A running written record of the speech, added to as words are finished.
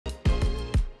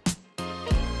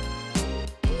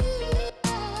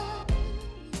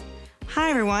Hi,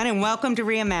 everyone, and welcome to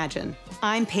Reimagine.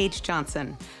 I'm Paige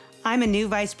Johnson. I'm a new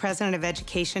Vice President of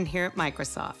Education here at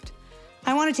Microsoft.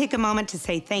 I want to take a moment to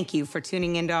say thank you for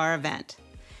tuning into our event.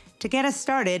 To get us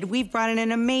started, we've brought in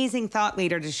an amazing thought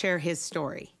leader to share his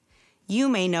story. You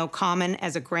may know Common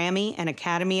as a Grammy and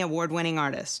Academy Award-winning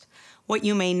artist. What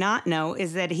you may not know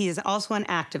is that he is also an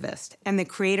activist and the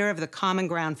creator of the Common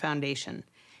Ground Foundation,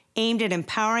 aimed at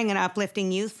empowering and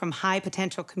uplifting youth from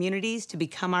high-potential communities to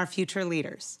become our future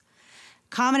leaders.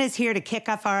 Common is here to kick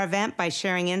off our event by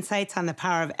sharing insights on the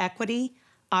power of equity,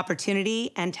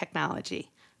 opportunity, and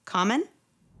technology. Common?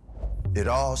 It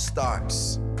all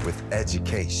starts with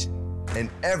education, and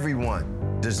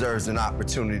everyone deserves an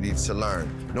opportunity to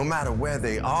learn, no matter where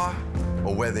they are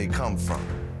or where they come from.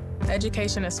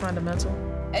 Education is fundamental.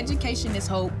 Education is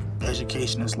hope.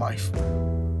 Education is life.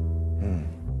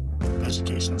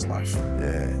 Education is life.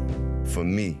 Yeah, for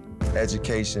me,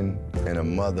 education and a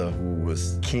mother who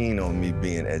was keen on me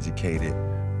being educated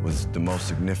was the most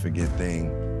significant thing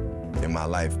in my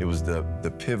life. It was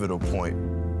the pivotal point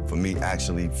for me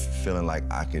actually feeling like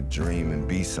I could dream and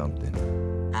be something.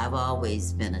 I've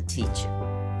always been a teacher.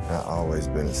 I've always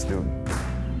been a student.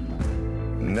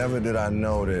 Never did I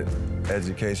know that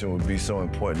education would be so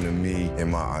important to me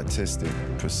in my artistic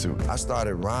pursuit. I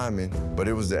started rhyming, but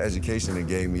it was the education that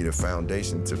gave me the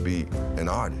foundation to be an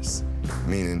artist,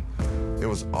 meaning it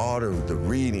was all the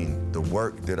reading, the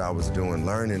work that I was doing,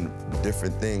 learning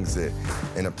different things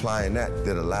and applying that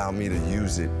allowed me to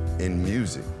use it in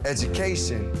music.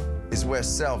 Education is where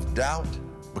self-doubt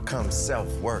becomes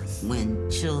self-worth. When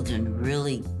children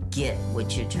really get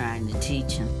what you're trying to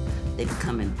teach them, they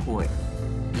become important.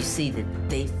 You see that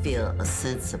they feel a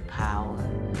sense of power.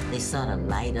 They sort of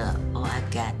light up, oh, I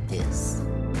got this.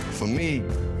 For me,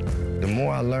 the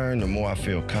more I learn, the more I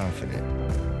feel confident.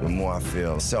 The more I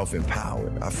feel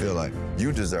self-empowered. I feel like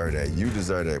you deserve that, you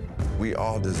deserve that. We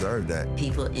all deserve that.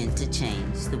 People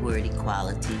interchange the word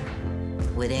equality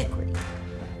with equity,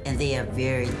 and they are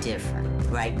very different.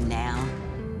 Right now,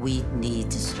 we need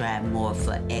to strive more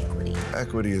for equity.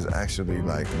 Equity is actually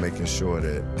like making sure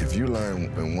that if you learn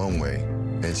in one way,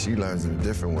 and she learns in a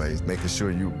different way, making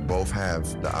sure you both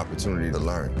have the opportunity to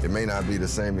learn. It may not be the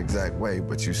same exact way,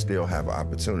 but you still have an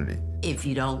opportunity. If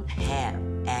you don't have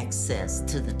access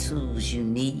to the tools you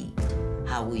need,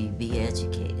 how will you be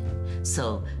educated?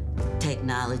 So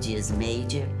technology is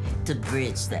major to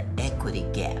bridge the equity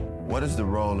gap. What is the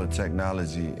role of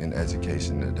technology in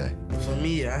education today? For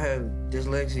me, I have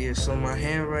dyslexia, so my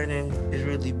handwriting is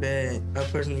really bad. I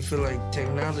personally feel like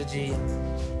technology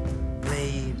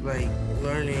made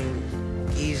learning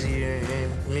easier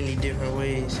in many different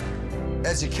ways.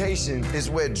 Education is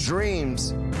where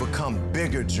dreams become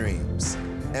bigger dreams,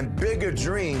 and bigger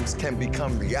dreams can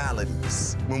become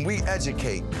realities. When we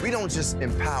educate, we don't just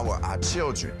empower our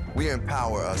children, we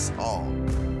empower us all.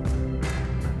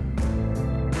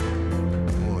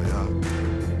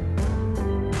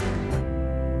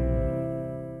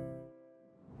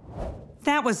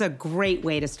 That was a great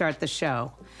way to start the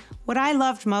show. What I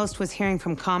loved most was hearing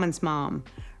from Common's mom.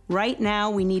 Right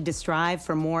now, we need to strive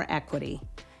for more equity.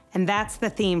 And that's the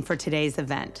theme for today's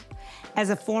event. As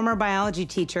a former biology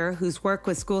teacher who's worked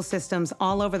with school systems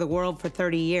all over the world for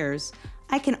 30 years,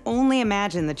 I can only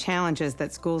imagine the challenges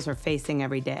that schools are facing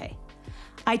every day.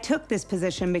 I took this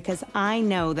position because I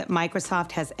know that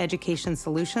Microsoft has education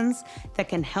solutions that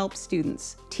can help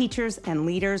students, teachers, and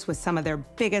leaders with some of their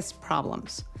biggest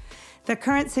problems. The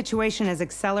current situation has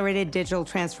accelerated digital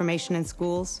transformation in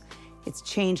schools. It's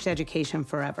changed education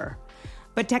forever.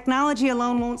 But technology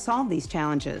alone won't solve these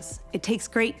challenges. It takes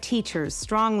great teachers,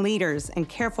 strong leaders, and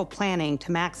careful planning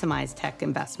to maximize tech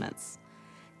investments.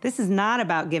 This is not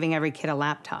about giving every kid a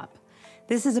laptop.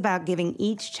 This is about giving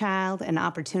each child an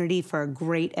opportunity for a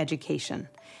great education,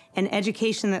 an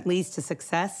education that leads to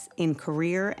success in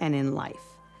career and in life.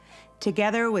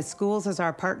 Together with schools as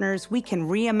our partners, we can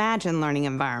reimagine learning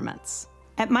environments.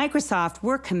 At Microsoft,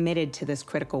 we're committed to this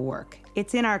critical work.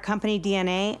 It's in our company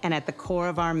DNA and at the core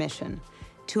of our mission,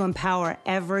 to empower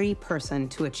every person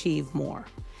to achieve more.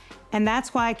 And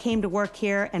that's why I came to work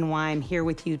here and why I'm here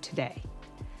with you today.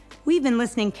 We've been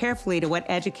listening carefully to what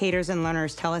educators and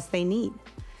learners tell us they need.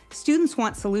 Students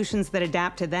want solutions that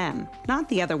adapt to them, not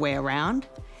the other way around.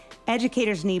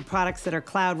 Educators need products that are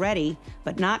cloud-ready,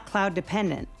 but not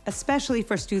cloud-dependent, especially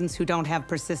for students who don't have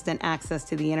persistent access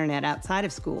to the internet outside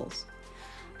of schools.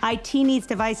 IT needs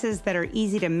devices that are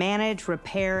easy to manage,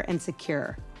 repair, and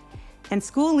secure. And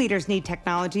school leaders need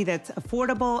technology that's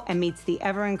affordable and meets the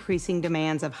ever-increasing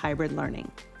demands of hybrid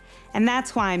learning. And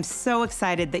that's why I'm so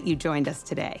excited that you joined us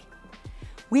today.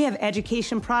 We have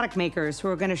education product makers who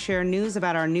are going to share news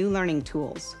about our new learning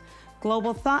tools,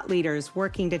 global thought leaders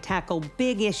working to tackle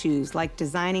big issues like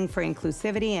designing for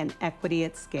inclusivity and equity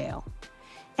at scale,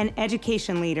 and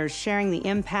education leaders sharing the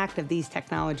impact of these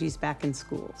technologies back in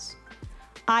schools.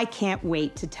 I can't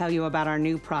wait to tell you about our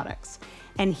new products,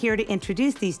 and here to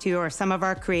introduce these to you are some of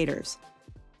our creators.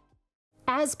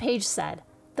 As Paige said,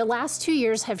 the last 2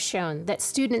 years have shown that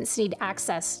students need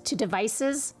access to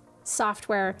devices,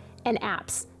 software, and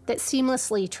apps that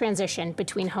seamlessly transition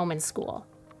between home and school.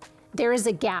 There is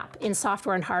a gap in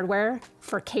software and hardware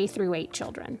for K-8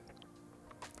 children.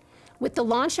 With the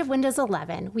launch of Windows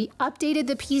 11, we updated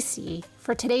the PC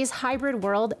for today's hybrid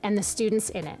world and the students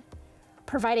in it,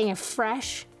 providing a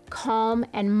fresh, calm,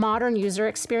 and modern user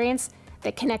experience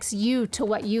that connects you to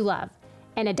what you love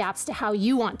and adapts to how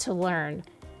you want to learn,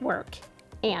 work,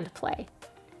 and play.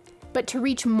 But to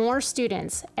reach more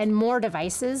students and more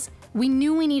devices, we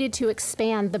knew we needed to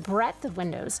expand the breadth of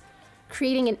Windows,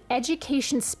 creating an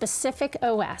education-specific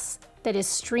OS that is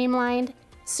streamlined,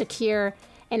 secure,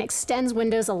 and extends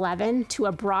Windows 11 to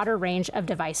a broader range of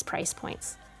device price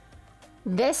points.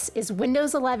 This is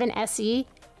Windows 11 SE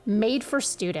made for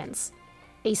students,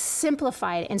 a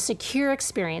simplified and secure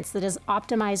experience that is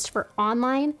optimized for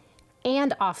online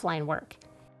and offline work,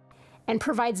 and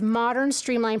provides modern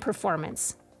streamlined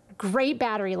performance, great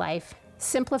battery life,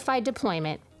 simplified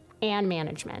deployment, and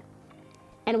management.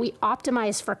 And we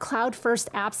optimize for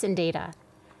cloud-first apps and data,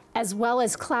 as well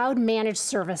as cloud-managed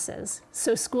services,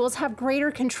 so schools have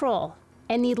greater control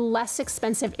and need less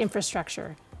expensive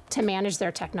infrastructure to manage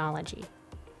their technology.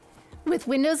 With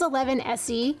Windows 11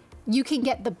 SE, you can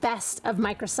get the best of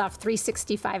Microsoft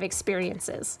 365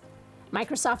 experiences.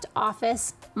 Microsoft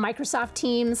Office, Microsoft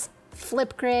Teams,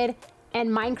 Flipgrid, and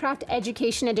Minecraft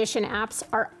Education Edition apps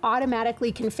are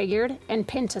automatically configured and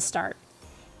pinned to start,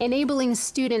 enabling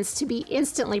students to be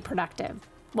instantly productive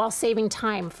while saving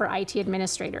time for IT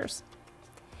administrators.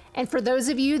 And for those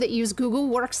of you that use Google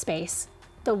Workspace,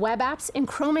 the web apps and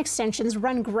Chrome extensions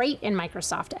run great in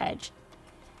Microsoft Edge.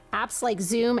 Apps like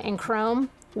Zoom and Chrome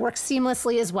work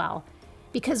seamlessly as well,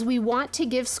 because we want to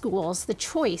give schools the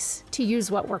choice to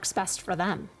use what works best for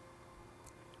them.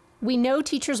 We know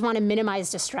teachers want to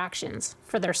minimize distractions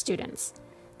for their students.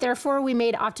 Therefore, we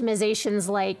made optimizations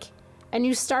like a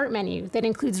new start menu that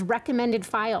includes recommended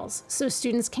files so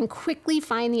students can quickly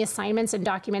find the assignments and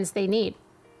documents they need,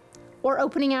 or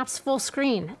opening apps full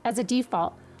screen as a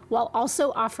default, while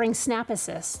also offering Snap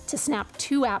Assist to snap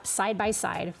 2 apps side by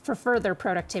side for further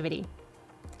productivity.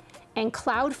 And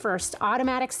cloud-first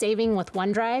automatic saving with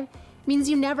OneDrive means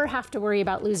you never have to worry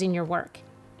about losing your work.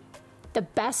 The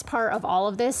best part of all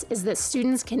of this is that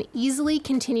students can easily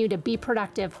continue to be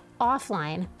productive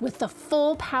offline with the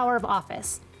full power of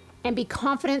Office and be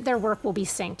confident their work will be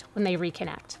synced when they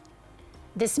reconnect.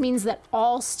 This means that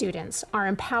all students are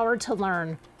empowered to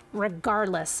learn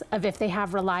regardless of if they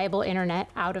have reliable internet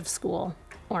out of school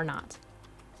or not.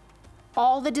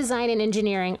 All the design and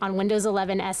engineering on Windows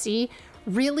 11 SE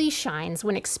really shines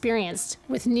when experienced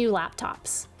with new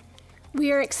laptops.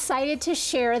 We are excited to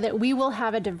share that we will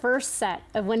have a diverse set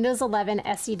of Windows 11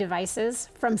 SE devices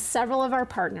from several of our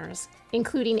partners,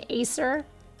 including Acer,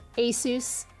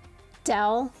 Asus,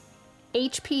 Dell,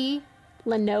 HP,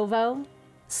 Lenovo,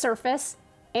 Surface,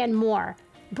 and more,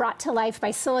 brought to life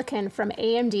by silicon from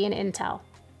AMD and Intel.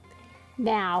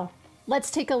 Now, let's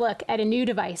take a look at a new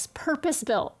device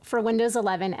purpose-built for Windows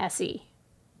 11 SE.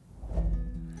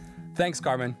 Thanks,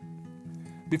 Carmen.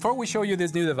 Before we show you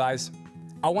this new device,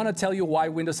 I want to tell you why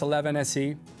Windows 11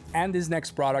 SE and this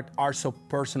next product are so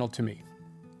personal to me.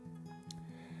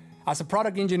 As a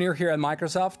product engineer here at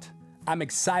Microsoft, I'm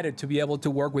excited to be able to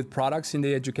work with products in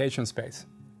the education space.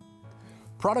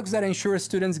 Products that ensure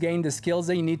students gain the skills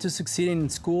they need to succeed in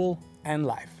school and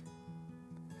life.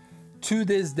 To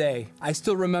this day, I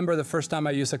still remember the first time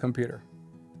I used a computer.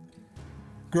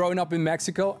 Growing up in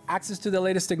Mexico, access to the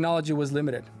latest technology was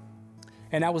limited.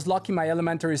 And I was lucky my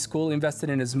elementary school invested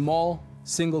in a small,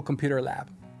 single computer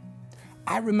lab.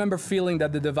 I remember feeling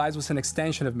that the device was an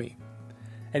extension of me,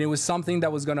 and it was something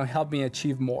that was going to help me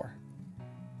achieve more.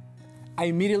 I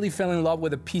immediately fell in love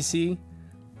with a PC,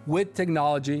 with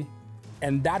technology,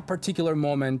 and that particular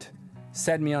moment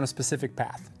set me on a specific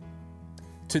path.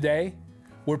 Today,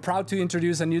 we're proud to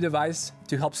introduce a new device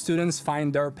to help students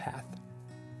find their path.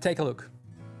 Take a look.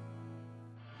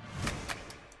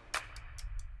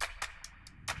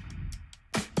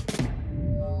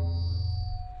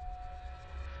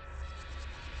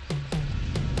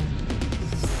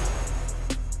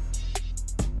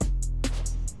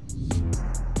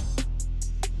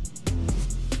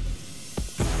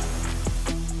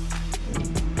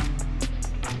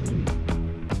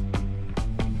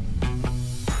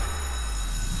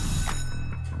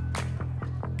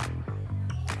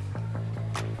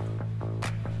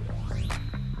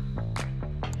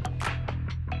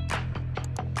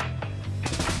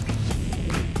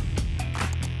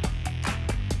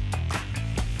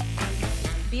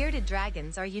 bearded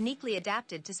dragons are uniquely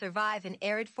adapted to survive in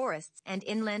arid forests and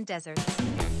inland deserts.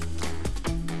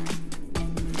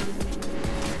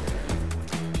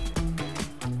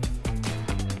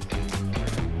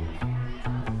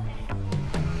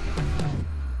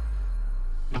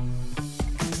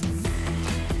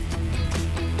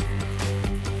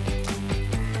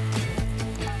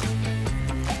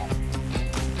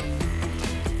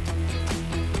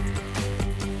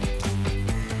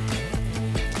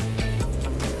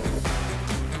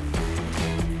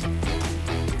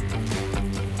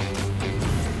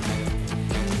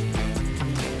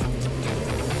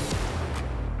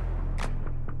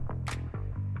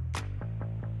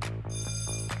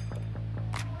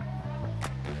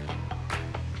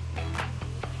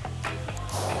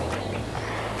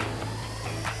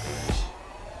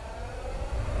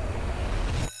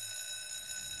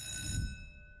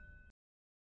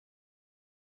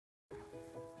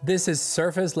 This is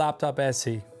Surface Laptop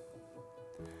SE,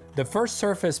 the first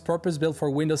Surface purpose-built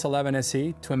for Windows 11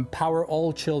 SE to empower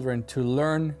all children to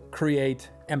learn,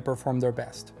 create, and perform their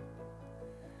best.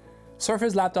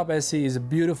 Surface Laptop SE is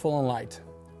beautiful and light,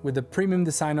 with the premium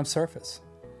design of Surface.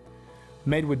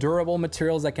 Made with durable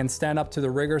materials that can stand up to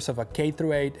the rigors of a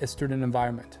K-8 student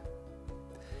environment.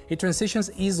 It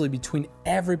transitions easily between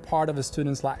every part of a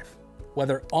student's life,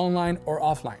 whether online or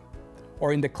offline,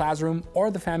 or in the classroom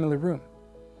or the family room.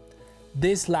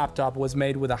 This laptop was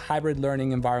made with a hybrid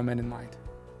learning environment in mind.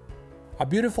 A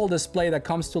beautiful display that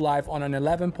comes to life on an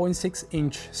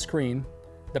 11.6-inch screen,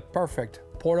 the perfect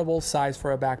portable size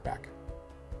for a backpack.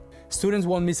 Students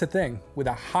won't miss a thing with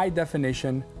a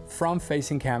high-definition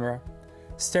front-facing camera,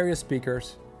 stereo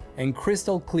speakers, and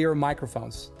crystal clear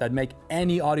microphones that make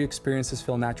any audio experiences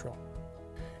feel natural.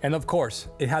 And of course,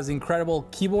 it has the incredible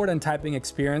keyboard and typing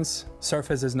experience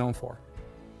Surface is known for.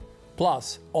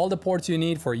 Plus, all the ports you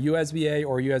need for USB-A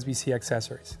or USB-C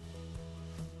accessories.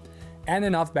 And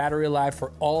enough battery life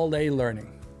for all-day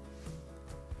learning.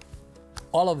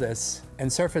 All of this,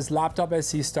 and Surface Laptop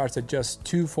SE starts at just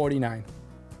 $249.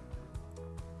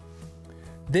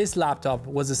 This laptop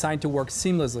was designed to work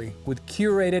seamlessly with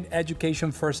curated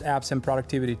education-first apps and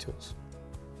productivity tools.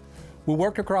 We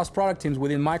work across product teams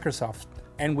within Microsoft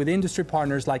and with industry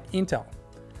partners like Intel,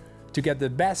 to get the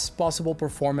best possible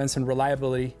performance and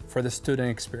reliability for the student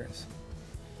experience.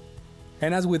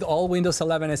 And as with all Windows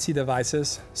 11 SE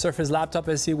devices, Surface Laptop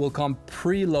SE will come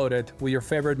preloaded with your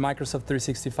favorite Microsoft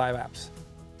 365 apps.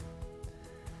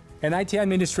 And IT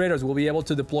administrators will be able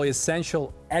to deploy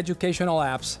essential educational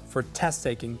apps for test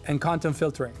taking and content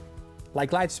filtering,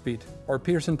 like Lightspeed or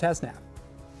Pearson TestNav.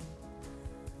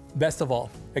 Best of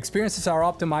all, experiences are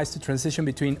optimized to transition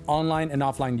between online and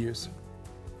offline use.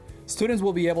 Students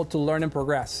will be able to learn and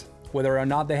progress, whether or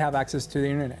not they have access to the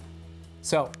internet.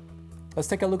 So, let's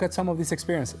take a look at some of these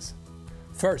experiences.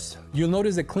 First, you'll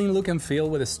notice a clean look and feel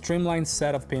with a streamlined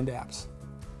set of pinned apps.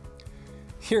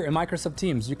 Here in Microsoft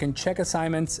Teams, you can check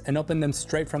assignments and open them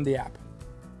straight from the app.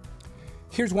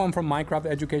 Here's one from Minecraft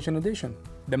Education Edition,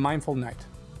 the Mindful Night.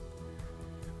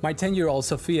 My 10-year-old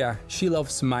Sophia, she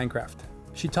loves Minecraft.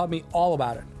 She taught me all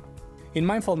about it. In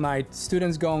Mindful Night,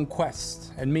 students go on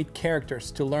quests and meet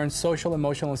characters to learn social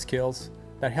emotional skills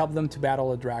that help them to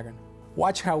battle a dragon.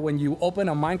 Watch how when you open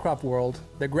a Minecraft world,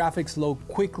 the graphics load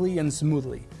quickly and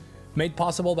smoothly, made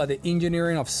possible by the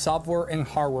engineering of software and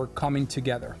hardware coming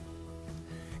together,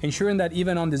 ensuring that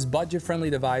even on this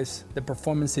budget-friendly device, the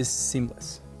performance is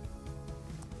seamless.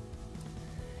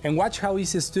 And watch how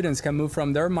easy students can move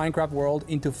from their Minecraft world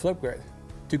into Flipgrid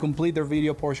to complete their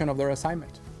video portion of their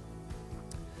assignment.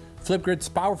 Flipgrid's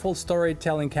powerful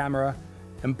storytelling camera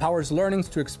empowers learners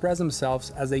to express themselves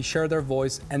as they share their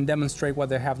voice and demonstrate what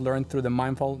they have learned through the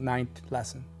Mindful Night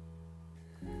lesson.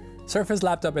 Surface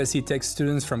Laptop SE takes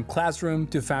students from classroom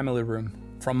to family room,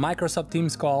 from Microsoft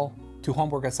Teams call to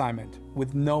homework assignment,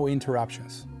 with no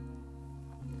interruptions.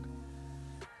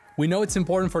 We know it's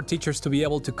important for teachers to be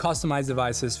able to customize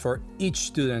devices for each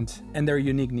student and their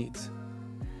unique needs.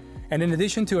 And in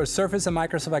addition to our Surface and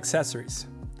Microsoft accessories,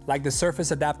 like the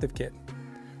Surface Adaptive Kit,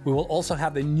 we will also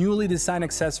have the newly designed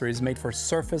accessories made for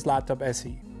Surface Laptop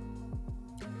SE,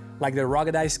 like the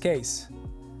ruggedized case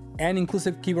and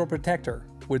inclusive keyboard protector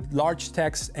with large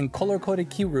text and color-coded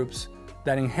key groups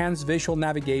that enhance visual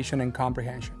navigation and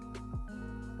comprehension.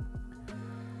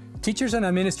 Teachers and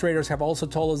administrators have also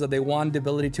told us that they want the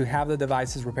ability to have the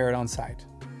devices repaired on site.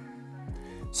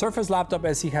 Surface Laptop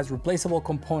SE has replaceable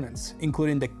components,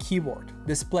 including the keyboard,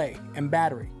 display, and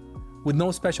battery, with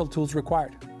no special tools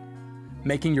required,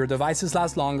 making your devices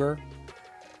last longer,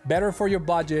 better for your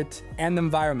budget and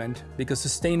environment because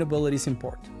sustainability is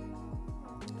important.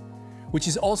 which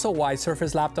is also why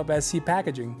Surface Laptop SE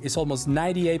packaging is almost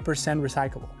 98%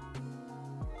 recyclable.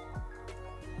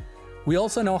 We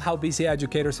also know how busy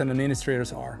educators and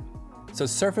administrators are, so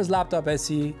Surface Laptop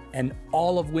SE and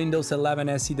all of Windows 11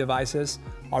 SE devices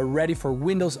are ready for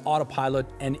Windows Autopilot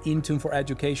and Intune for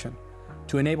Education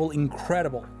to enable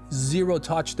incredible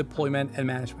zero-touch deployment and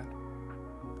management.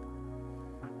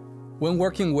 When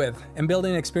working with and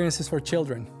building experiences for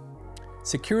children,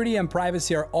 security and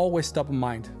privacy are always top of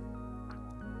mind.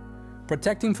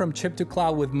 Protecting from chip to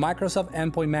cloud with Microsoft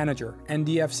Endpoint Manager and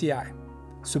DFCI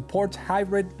supports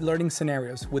hybrid learning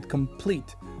scenarios with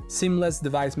complete, seamless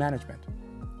device management.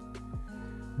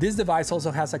 This device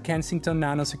also has a Kensington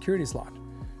Nano security slot.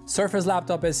 Surface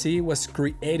Laptop SE was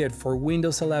created for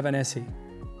Windows 11 SE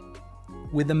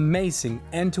with amazing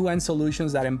end-to-end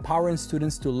solutions that empower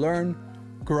students to learn,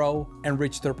 grow, and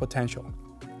reach their potential,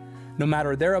 no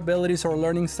matter their abilities or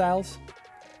learning styles,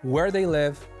 where they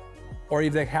live, or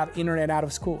if they have internet out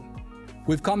of school.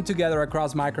 We've come together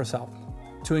across Microsoft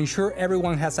to ensure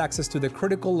everyone has access to the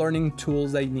critical learning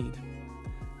tools they need,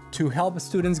 to help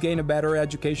students gain a better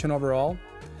education overall,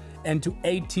 and to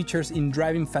aid teachers in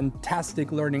driving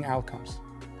fantastic learning outcomes.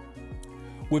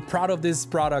 We're proud of these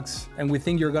products, and we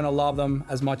think you're gonna love them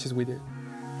as much as we do.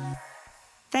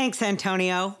 Thanks,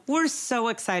 Antonio. We're so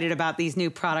excited about these new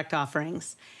product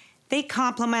offerings. They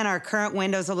complement our current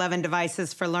Windows 11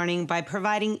 devices for learning by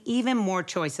providing even more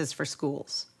choices for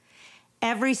schools.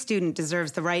 Every student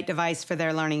deserves the right device for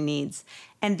their learning needs,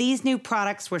 and these new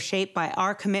products were shaped by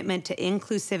our commitment to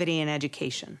inclusivity in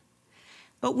education.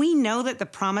 But we know that the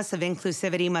promise of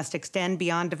inclusivity must extend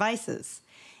beyond devices.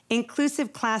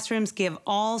 Inclusive classrooms give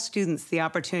all students the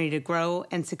opportunity to grow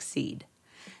and succeed.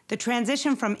 The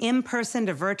transition from in-person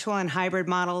to virtual and hybrid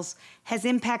models has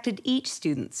impacted each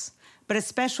student, but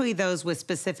especially those with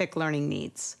specific learning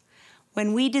needs.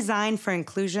 When we design for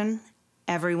inclusion,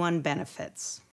 everyone benefits.